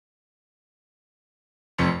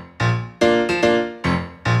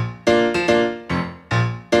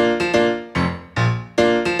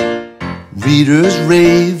readers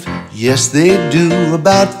rave, yes they do,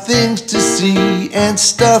 about things to see and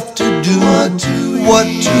stuff to do, what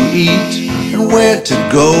to eat and where to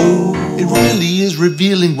go. It really is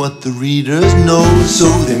revealing what the readers know. So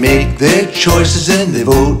they make their choices and they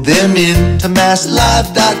vote them in to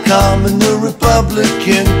masslive.com and the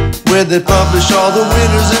Republican, where they publish all the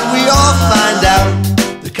winners and we all find out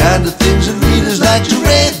the kind of things that readers like to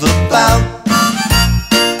rave about.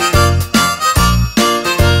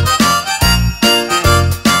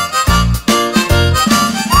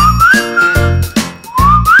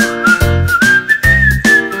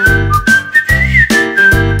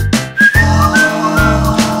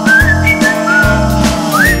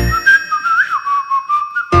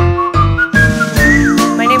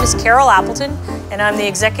 Appleton, and I'm the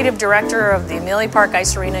Executive Director of the Amelia Park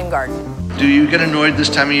Ice Arena and Garden. Do you get annoyed this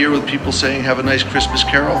time of year with people saying have a nice Christmas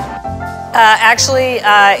carol? Actually,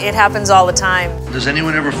 it happens all the time. Does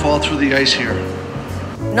anyone ever fall through the ice here?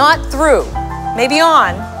 Not through, maybe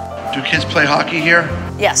on. Do kids play hockey here?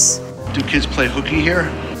 Yes. Do kids play hooky here?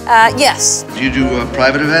 Yes. Do you do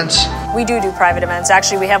private events? We do private events.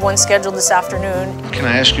 Actually, we have one scheduled this afternoon. Can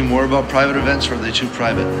I ask you more about private events, or are they too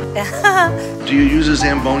private? Do you use a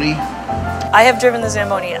Zamboni? I have driven the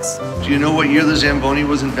Zamboni, yes. Do you know what year the Zamboni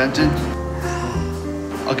was invented?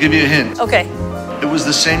 I'll give you a hint. Okay. It was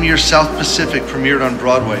the same year South Pacific premiered on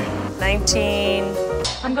Broadway.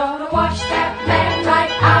 I'm gonna wash that man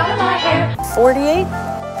right out of my hair. 48?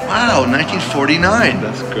 Wow, 1949.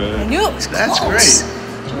 That's good. I knew it was That's close.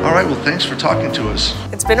 great. All right, well, thanks for talking to us.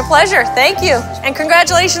 It's been a pleasure. Thank you. And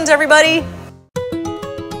congratulations, everybody.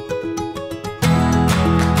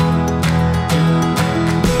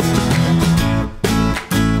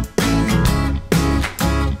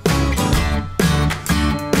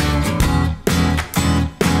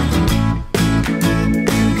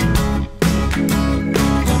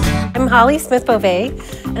 I'm Holly Smith-Beauvais,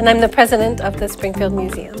 and I'm the president of the Springfield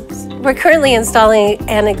Museums. We're currently installing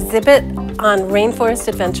an exhibit on rainforest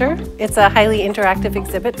adventure. It's a highly interactive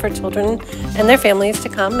exhibit for children and their families to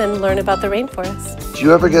come and learn about the rainforest. Do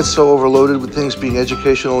you ever get so overloaded with things being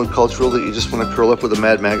educational and cultural that you just want to curl up with a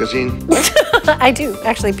Mad magazine? I do,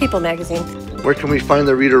 actually, People magazine. Where can we find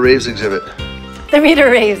the Reader Raves exhibit? The Reader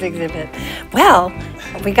Raves exhibit. Well,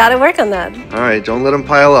 we got to work on that. All right, don't let them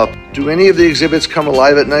pile up. Do any of the exhibits come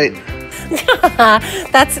alive at night?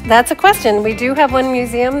 That's a question. We do have one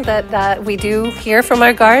museum that we do hear from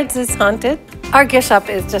our guards is haunted. Our gift shop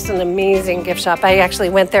is just an amazing gift shop. I actually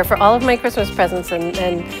went there for all of my Christmas presents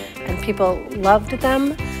and people loved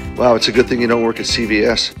them. Wow, it's a good thing you don't work at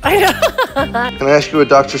CVS. I know. Can I ask you a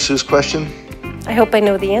Dr. Seuss question? I hope I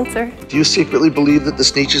know the answer. Do you secretly believe that the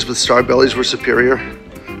Sneetches with star bellies were superior?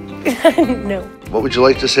 No. What would you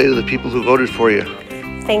like to say to the people who voted for you?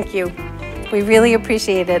 Thank you. We really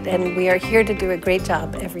appreciate it, and we are here to do a great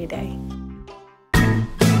job every day.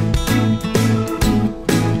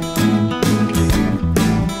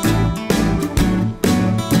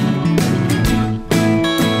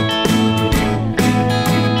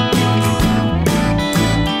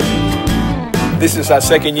 This is our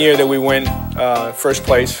second year that we win first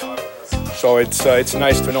place, so it's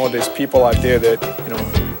nice to know there's people out there that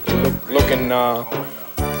looking.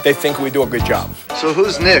 They think we do a good job. So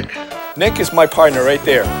who's Nick? Nick is my partner right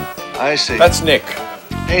there. I see. That's Nick.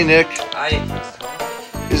 Hey, Nick. Hi.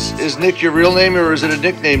 Is Nick your real name or is it a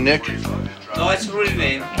nickname, Nick? No, it's a real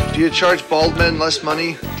name. Do you charge bald men less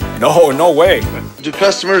money? No way. Do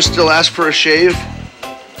customers still ask for a shave?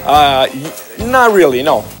 Not really,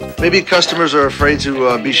 no. Maybe customers are afraid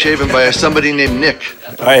to be shaven by somebody named Nick.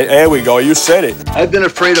 There we go, you said it. I've been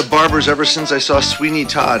afraid of barbers ever since I saw Sweeney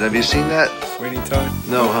Todd. Have you seen that? Sweeney Todd?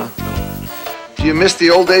 No, huh? Do you miss the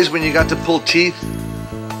old days when you got to pull teeth?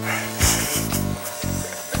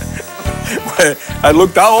 I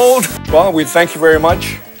looked that old. Well, we thank you very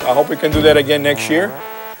much. I hope we can do that again next year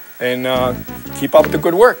and keep up the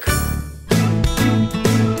good work.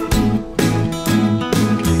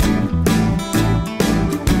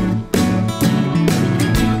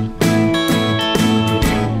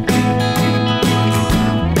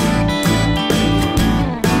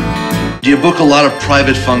 Do you book a lot of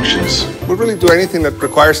private functions? We'll really do anything that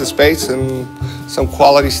requires a space and some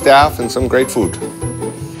quality staff and some great food.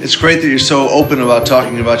 It's great that you're so open about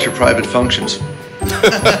talking about your private functions.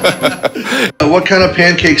 What kind of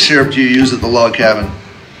pancake syrup do you use at the log cabin?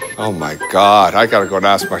 Oh my God, I gotta go and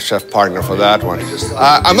ask my chef partner for that one.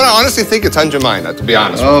 I'm gonna honestly think it's Aunt Jemina, to be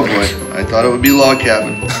honest. Oh boy, I thought it would be log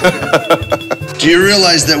cabin. Do you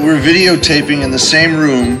realize that we're videotaping in the same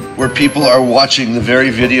room where people are watching the very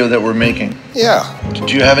video that we're making? Yeah.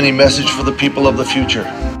 Do you have any message for the people of the future?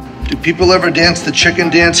 Do people ever dance the chicken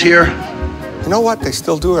dance here? know what? They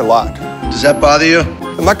still do a lot. Does that bother you?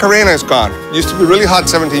 The Macarena is gone. It used to be really hot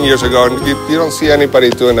 17 years ago, and you don't see anybody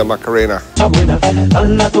doing the Macarena.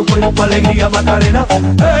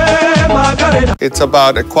 It's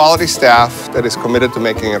about a quality staff that is committed to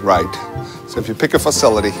making it right. So if you pick a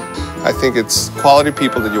facility, I think it's quality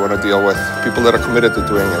people that you want to deal with, people that are committed to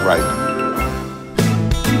doing it right.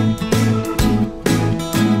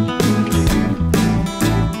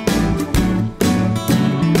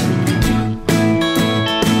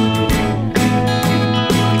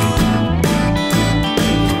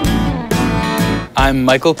 I'm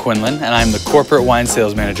Michael Quinlan, and I'm the Corporate Wine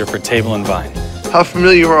Sales Manager for Table & Vine. How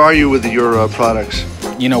familiar are you with your products?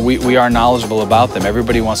 You know, we are knowledgeable about them.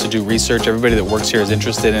 Everybody wants to do research. Everybody that works here is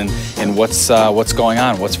interested in what's going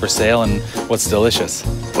on, what's for sale, and what's delicious.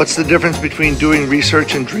 What's the difference between doing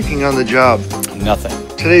research and drinking on the job? Nothing.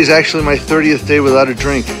 Today's actually my 30th day without a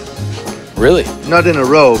drink. Really? Not in a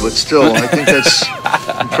row, but still, I think that's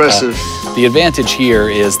impressive. The advantage here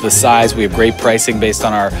is the size. We have great pricing based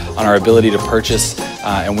on our ability to purchase,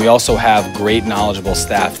 and we also have great knowledgeable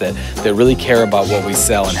staff that really care about what we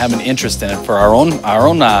sell and have an interest in it for our own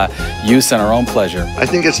use and our own pleasure. I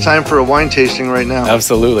think it's time for a wine tasting right now.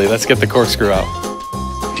 Absolutely. Let's get the corkscrew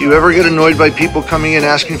out. Do you ever get annoyed by people coming in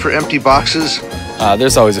asking for empty boxes?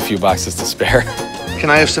 There's always a few boxes to spare. Can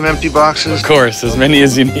I have some empty boxes? Of course, as many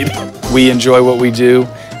as you need. We enjoy what we do.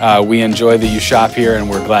 We enjoy that you shop here, and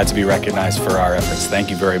we're glad to be recognized for our efforts. Thank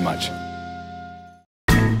you very much.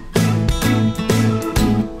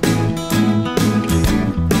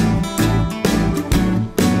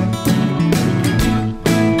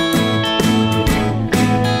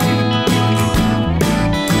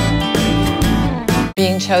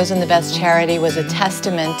 Being chosen the best charity was a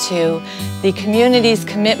testament to the community's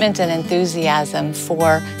commitment and enthusiasm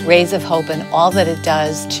for Rays of Hope and all that it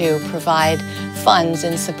does to provide funds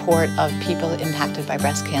in support of people impacted by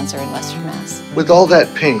breast cancer in Western Mass. With all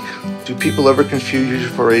that pink, do people ever confuse you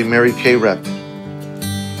for a Mary Kay rep?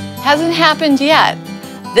 Hasn't happened yet.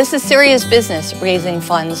 This is serious business, raising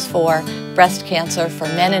funds for breast cancer for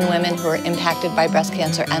men and women who are impacted by breast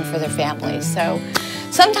cancer and for their families. So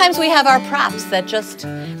sometimes we have our props that just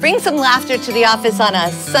bring some laughter to the office on a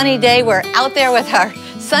sunny day. We're out there with our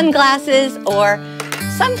sunglasses, or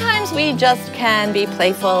sometimes we just can be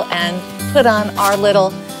playful and put on our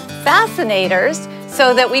little fascinators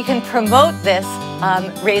so that we can promote this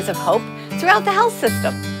Rays of Hope throughout the health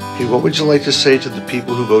system. Okay, what would you like to say to the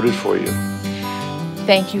people who voted for you?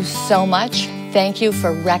 Thank you so much. Thank you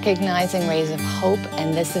for recognizing Rays of Hope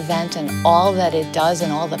and this event and all that it does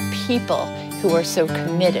and all the people who are so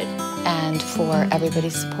committed, and for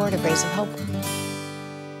everybody's support of Rays of Hope.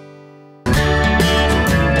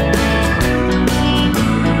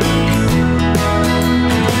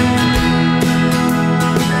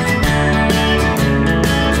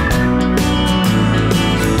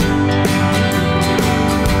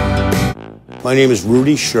 My name is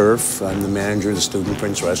Rudy Scherf. I'm the manager of the Student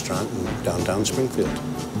Prince Restaurant in downtown Springfield.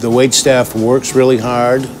 The waitstaff works really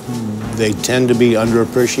hard. They tend to be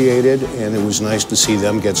underappreciated, and it was nice to see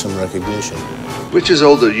them get some recognition. Which is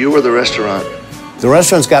older, you or the restaurant? The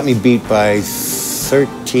restaurant's got me beat by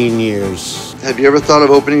 13 years. Have you ever thought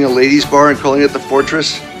of opening a ladies' bar and calling it the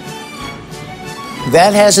Fortress?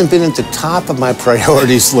 That hasn't been at the top of my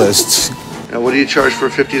priorities list. Now, what do you charge for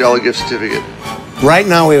a $50 gift certificate? Right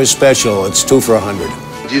now we have a special. It's 2 for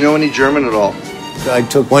 $100. Do you know any German at all? I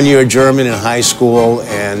took 1 year German in high school,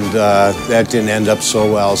 and that didn't end up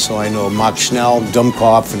so well. So I know Mach Schnell,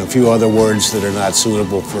 Dummkopf, and a few other words that are not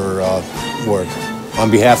suitable for work.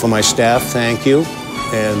 On behalf of my staff, thank you.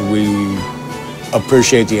 And we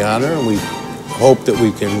appreciate the honor, and we hope that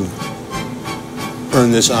we can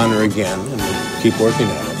earn this honor again, and we'll keep working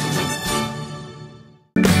at it.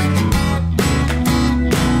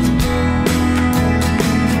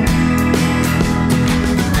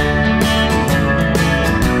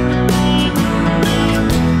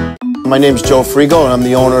 My name is Joe Frigo, and I'm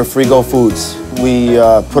the owner of Frigo Foods. We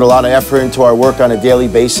put a lot of effort into our work on a daily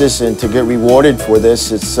basis, and to get rewarded for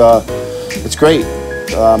this, it's great.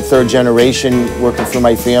 I'm third generation working for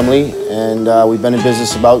my family, and we've been in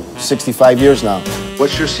business about 65 years now.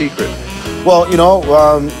 What's your secret? Well, you know,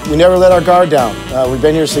 we never let our guard down. We've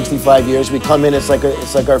been here 65 years. We come in, it's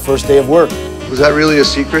like our first day of work. Was that really a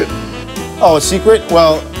secret? Oh, a secret?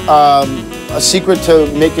 Well, a secret to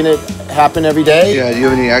making it happen every day? Yeah, do you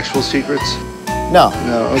have any actual secrets? No.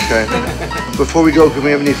 No, okay. Before we go, can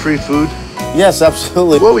we have any free food? Yes,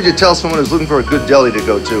 absolutely. What would you tell someone who's looking for a good deli to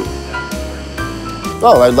go to?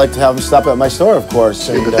 Well, I'd like to have them stop at my store, of course.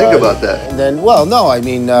 You have to think about that. And then, well, no, I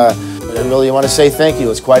mean, I really want to say thank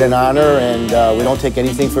you. It's quite an honor, and we don't take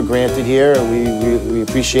anything for granted here. We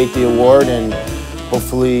appreciate the award, and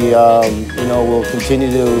hopefully, you know, we'll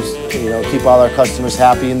continue to, you know, keep all our customers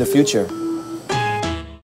happy in the future.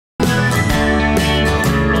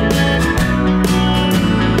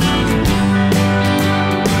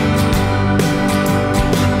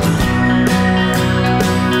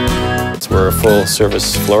 We're a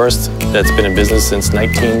full-service florist that's been in business since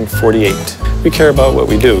 1948. We care about what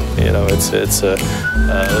we do. You know, it's a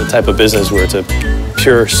type of business where it's a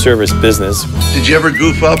pure service business. Did you ever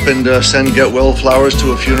goof up and send get well flowers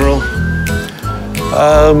to a funeral?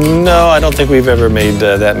 No, I don't think we've ever made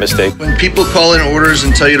that mistake. When people call in orders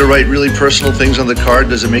and tell you to write really personal things on the card,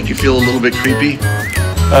 does it make you feel a little bit creepy?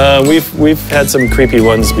 We've had some creepy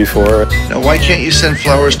ones before. Now, why can't you send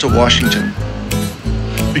flowers to Washington?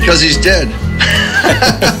 Because he's dead.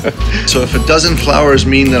 So if a dozen flowers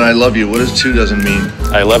mean that I love you, what does 2 dozen mean?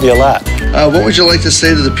 I love you a lot. What would you like to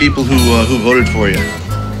say to the people who voted for you?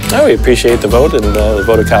 Oh, we appreciate the vote and the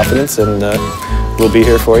vote of confidence, and we'll be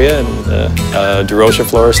here for you. And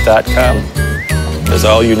DeRochaflorist.com is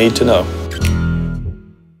all you need to know.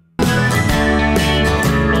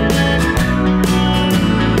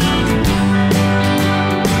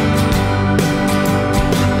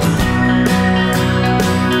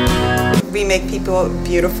 We make people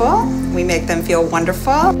beautiful. We make them feel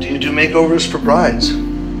wonderful. Do you do makeovers for brides?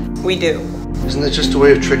 We do. Isn't that just a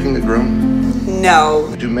way of tricking the groom?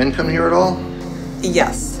 No. Do men come here at all?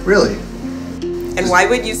 Yes. Really? And why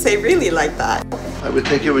would you say really like that? I would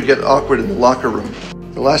think it would get awkward in the locker room.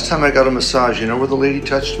 The last time I got a massage, you know where the lady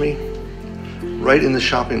touched me? Right in the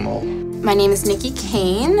shopping mall. My name is Nikki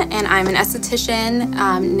Kane, and I'm an esthetician,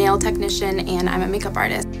 nail technician, and I'm a makeup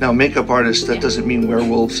artist. Now, makeup artist, that doesn't mean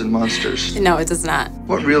werewolves and monsters. No, it does not.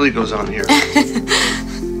 What really goes on here?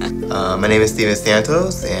 My name is Steven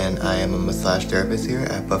Santos, and I am a massage therapist here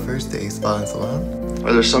at Buffer's Day Spa and Salon.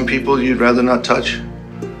 Are there some people you'd rather not touch?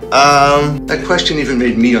 That question even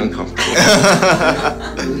made me uncomfortable.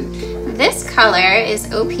 This color is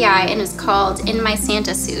OPI and is called In My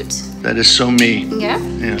Santa Suit. That is so me. Yeah?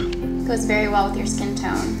 Yeah. Goes very well with your skin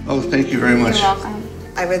tone. Oh, thank you very much. You're welcome.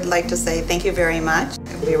 I would like to say thank you very much.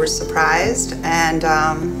 We were surprised and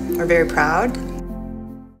we're very proud.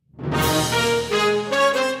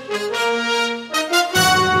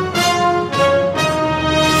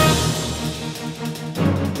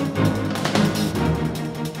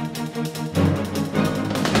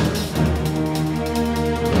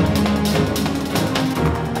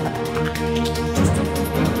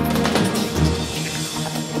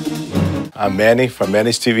 I'm Manny from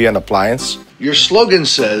Manny's TV and Appliance. Your slogan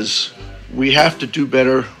says, we have to do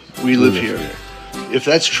better, we live here. If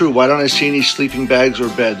that's true, why don't I see any sleeping bags or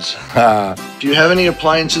beds? Do you have any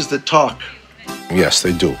appliances that talk? Yes,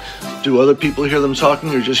 they do. Do other people hear them talking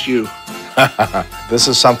or just you? This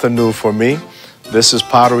is something new for me. This is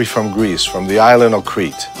pottery from Greece, from the island of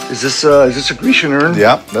Crete. Is this a Grecian urn?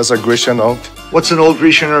 Yeah, that's a Grecian oak. What's an old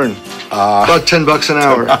Grecian urn? About $10 an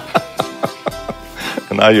hour.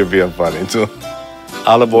 Now you're being funny too.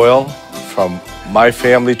 Olive oil from my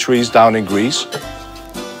family trees down in Greece.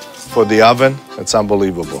 For the oven, it's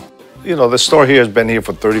unbelievable. You know, the store here has been here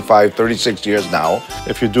for 35, 36 years now.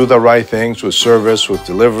 If you do the right things with service, with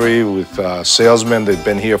delivery, with salesmen, they've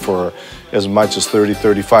been here for as much as 30,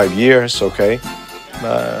 35 years, okay?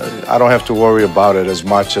 I don't have to worry about it as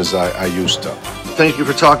much as I used to. Thank you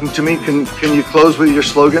for talking to me. Can you close with your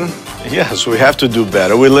slogan? Yes, we have to do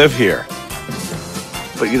better. We live here.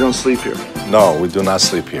 But you don't sleep here? No, we do not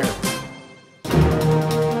sleep here.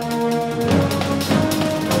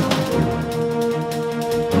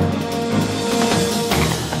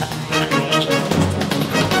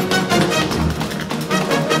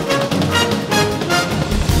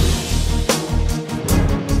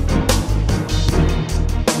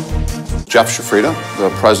 Jeff Shafrida,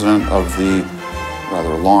 the president of the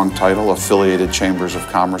rather long title, Affiliated Chambers of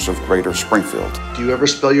Commerce of Greater Springfield. Do you ever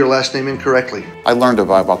spell your last name incorrectly? I learned it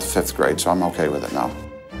by about the 5th grade, so I'm okay with it now.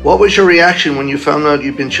 What was your reaction when you found out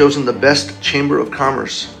you'd been chosen the best Chamber of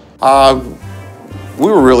Commerce? We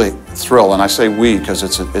were really thrilled, and I say we because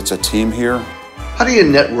it's a team here. How do you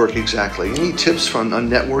network exactly? Any tips on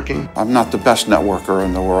networking? I'm not the best networker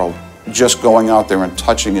in the world. Just going out there and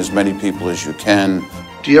touching as many people as you can.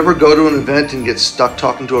 Do you ever go to an event and get stuck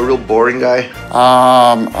talking to a real boring guy?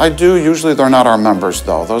 I do. Usually they're not our members,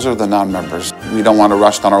 though. Those are the non-members. We don't want to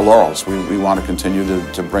rest on our laurels. We want to continue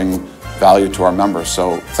to bring value to our members.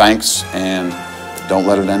 So thanks, and don't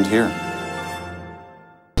let it end here.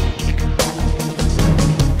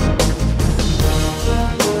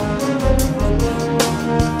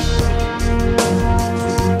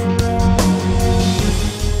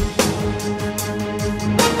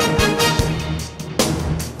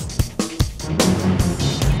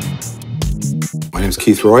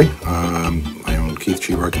 Keith Roy. I own Keith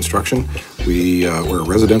G. Roy Construction. We're a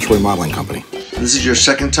residential remodeling company. This is your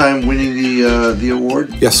second time winning the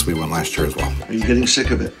award? Yes, we won last year as well. Are you getting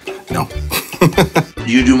sick of it? No.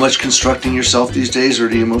 Do you do much constructing yourself these days, or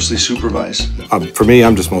do you mostly supervise? For me,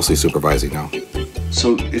 I'm just mostly supervising now.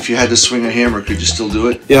 So if you had to swing a hammer, could you still do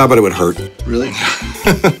it? Yeah, but it would hurt. Really?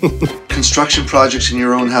 Construction projects in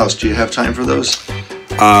your own house, do you have time for those?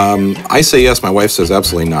 I say yes, my wife says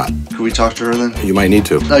absolutely not. Could we talk to her then? You might need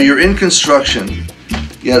to. Now, you're in construction,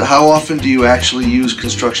 yet how often do you actually use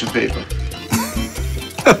construction paper?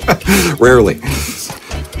 Rarely.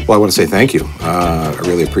 Well, I want to say thank you. I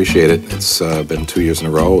really appreciate it. It's been 2 years in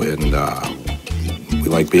a row, and we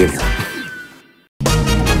like being here.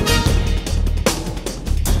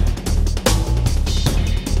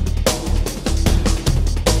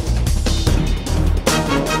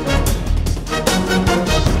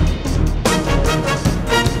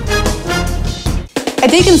 At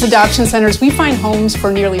Deacon's Adoption Centers, we find homes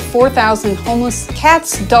for nearly 4,000 homeless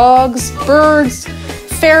cats, dogs, birds,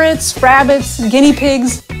 ferrets, rabbits, guinea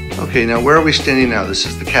pigs. Okay, now where are we standing now? This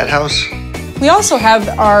is the cat house? We also have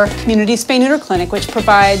our community spay-neuter clinic, which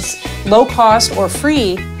provides low-cost or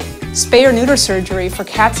free spay or neuter surgery for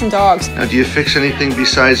cats and dogs. Now, do you fix anything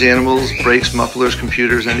besides animals, brakes, mufflers,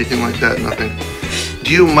 computers, anything like that? Nothing?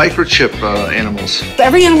 Do you microchip animals?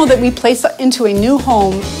 Every animal that we place into a new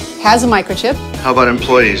home has a microchip. How about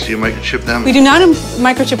employees? Do you microchip them? We do not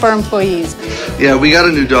microchip our employees. Yeah, we got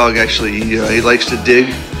a new dog, actually. He likes to dig.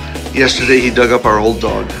 Yesterday, he dug up our old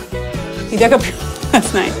dog. He dug up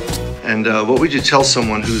last night. And what would you tell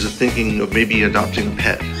someone who's thinking of maybe adopting a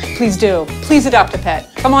pet? Please do. Please adopt a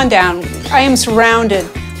pet. Come on down. I am surrounded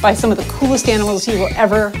by some of the coolest animals you will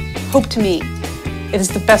ever hope to meet. It is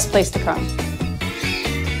the best place to come.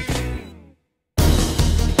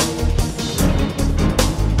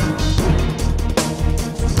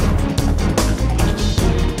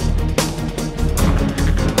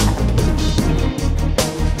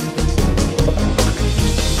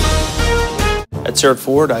 At Sarah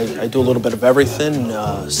Ford, I do a little bit of everything,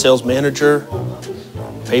 sales manager,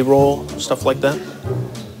 payroll, stuff like that.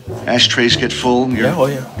 Ashtrays get full. You're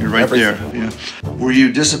right everything. there. Yeah. Were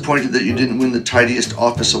you disappointed that you didn't win the tidiest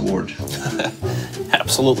office award?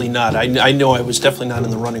 Absolutely not. I know I was definitely not in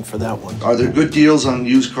the running for that one. Are there good deals on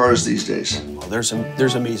used cars these days? Well, there's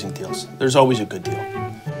amazing deals. There's always a good deal.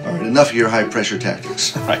 All right, enough of your high-pressure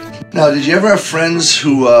tactics. Right. Now, did you ever have friends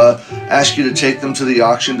who ask you to take them to the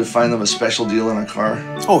auction to find them a special deal on a car?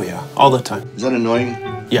 Oh, yeah, all the time. Is that annoying?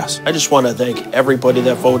 Yes. I just want to thank everybody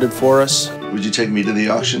that voted for us. Would you take me to the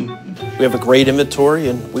auction? We have a great inventory,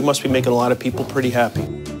 and we must be making a lot of people pretty happy.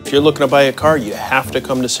 If you're looking to buy a car, you have to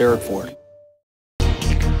come to Sarah Ford.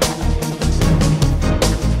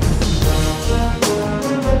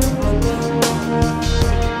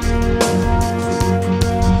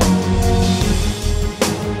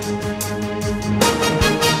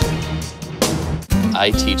 I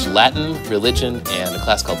teach Latin, religion, and a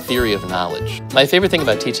class called Theory of Knowledge. My favorite thing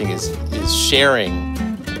about teaching is sharing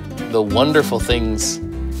the wonderful things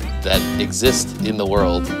that exist in the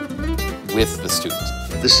world with the students.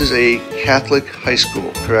 This is a Catholic high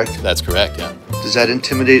school, correct? That's correct, yeah. Does that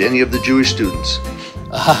intimidate any of the Jewish students?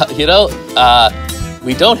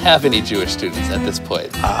 We don't have any Jewish students at this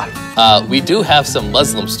point. We do have some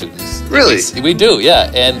Muslim students. Really? We do, yeah,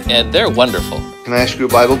 and they're wonderful. Can I ask you a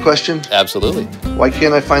Bible question? Absolutely. Why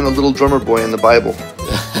can't I find the little drummer boy in the Bible?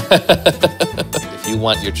 If you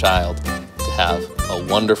want your child to have a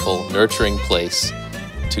wonderful, nurturing place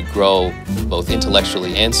to grow both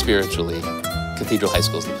intellectually and spiritually, Cathedral High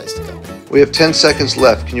School is the place to go. We have 10 seconds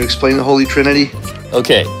left. Can you explain the Holy Trinity?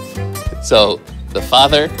 Okay, so the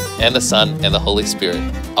Father and the Son and the Holy Spirit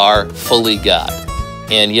are fully God.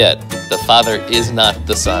 And yet, the Father is not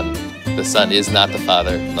the Son is not the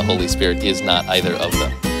Father, and the Holy Spirit is not either of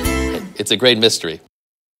them. It's a great mystery.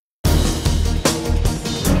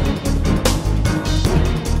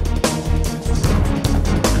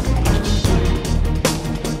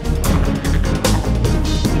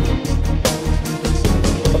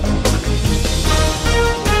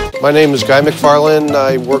 My name is Guy McFarland.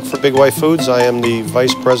 I work for Big White Foods. I am the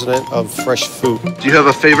Vice President of Fresh Food. Do you have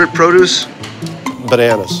a favorite produce?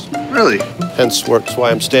 Bananas. Really? Hence, that's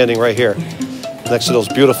why I'm standing right here, next to those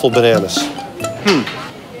beautiful bananas.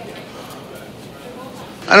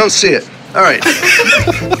 I don't see it. All right.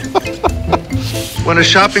 When a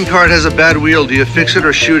shopping cart has a bad wheel, do you fix it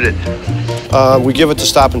or shoot it? We give it to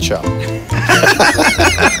Stop and Shop.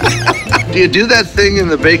 Do you do that thing in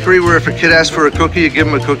the bakery where if a kid asks for a cookie, you give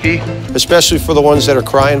them a cookie? Especially for the ones that are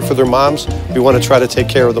crying for their moms, we want to try to take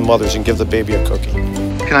care of the mothers and give the baby a cookie.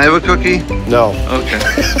 Can I have a cookie? No. Okay.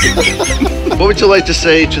 What would you like to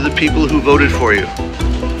say to the people who voted for you?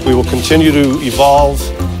 We will continue to evolve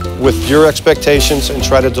with your expectations and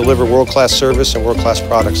try to deliver world-class service and world-class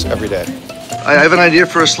products every day. I have an idea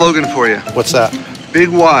for a slogan for you. What's that? Big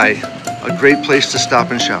Y, a great place to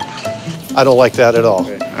stop and shop. I don't like that at all.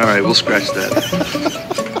 All right, we'll scratch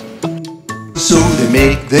that. So they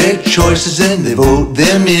make their choices and they vote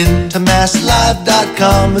them in to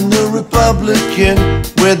MassLive.com and The Republican,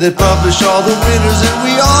 where they publish all the winners and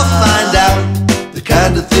we all find out the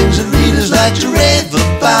kind of things that readers like to rave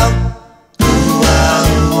about. Ooh, ah,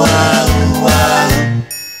 ooh, ah.